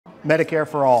Medicare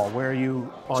for all, where are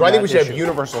you on So I think we that should issue? have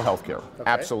universal health care. Okay.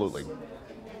 Absolutely.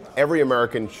 Every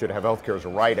American should have health care as a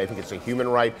right. I think it's a human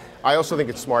right. I also think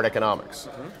it's smart economics.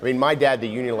 I mean, my dad, the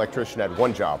union electrician, had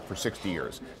one job for 60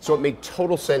 years. So it made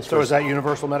total sense. So is that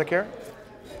universal Medicare?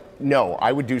 No,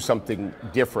 I would do something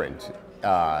different.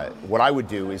 What I would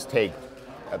do is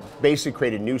basically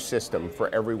create a new system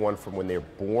for everyone from when they're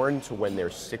born to when they're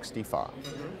 65.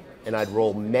 And I'd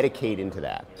roll Medicaid into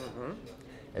that.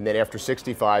 And then after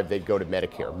 65, they'd go to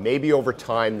Medicare. Maybe over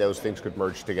time, those things could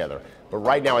merge together. But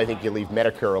right now, I think you leave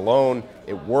Medicare alone.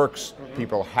 It works.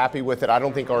 People are happy with it. I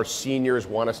don't think our seniors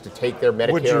want us to take their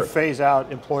Medicare. Would you phase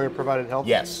out employer-provided health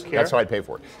care? Yes, that's how I'd pay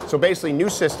for it. So basically, new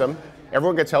system.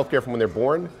 Everyone gets health care from when they're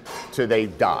born to they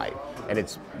die. And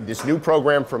it's this new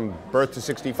program from birth to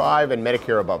 65 and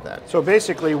Medicare above that. So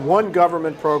basically, one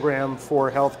government program for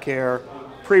health care,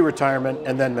 pre-retirement,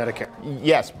 and then Medicare.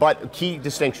 Yes, but key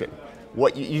distinction.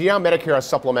 You know how Medicare has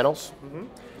supplementals?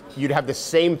 You'd have the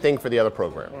same thing for the other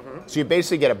program. So you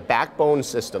basically get a backbone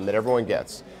system that everyone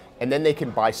gets, and then they can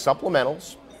buy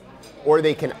supplementals, or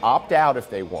they can opt out if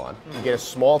they want, and get a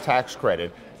small tax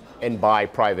credit, and buy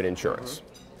private insurance.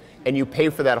 And you pay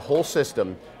for that whole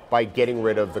system by getting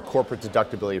rid of the corporate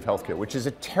deductibility of healthcare, which is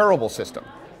a terrible system,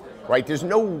 right?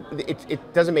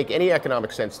 It doesn't make any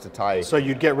economic sense to tie. So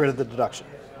you'd get rid of the deduction.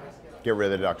 Get rid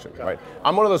of the deduction, right?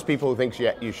 I'm one of those people who thinks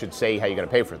you should say how you're going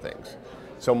to pay for things.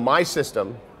 So my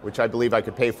system, which I believe I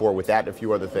could pay for with that and a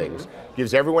few other things,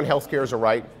 gives everyone health care as a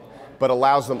right, but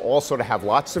allows them also to have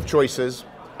lots of choices,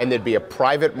 and there'd be a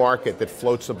private market that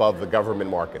floats above the government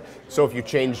market. So if you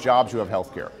change jobs, you have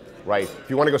health care, right? If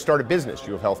you want to go start a business,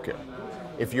 you have health care.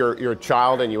 If you're a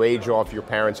child and you age off your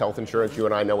parents' health insurance, you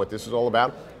and I know what this is all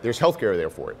about, there's health care there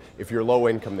for it. If you're low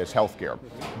income, there's health care.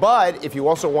 But if you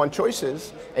also want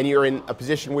choices and you're in a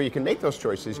position where you can make those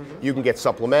choices, you can get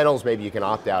supplementals, maybe you can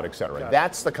opt out, et cetera.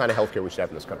 That's the kind of health care we should have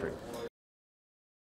in this country.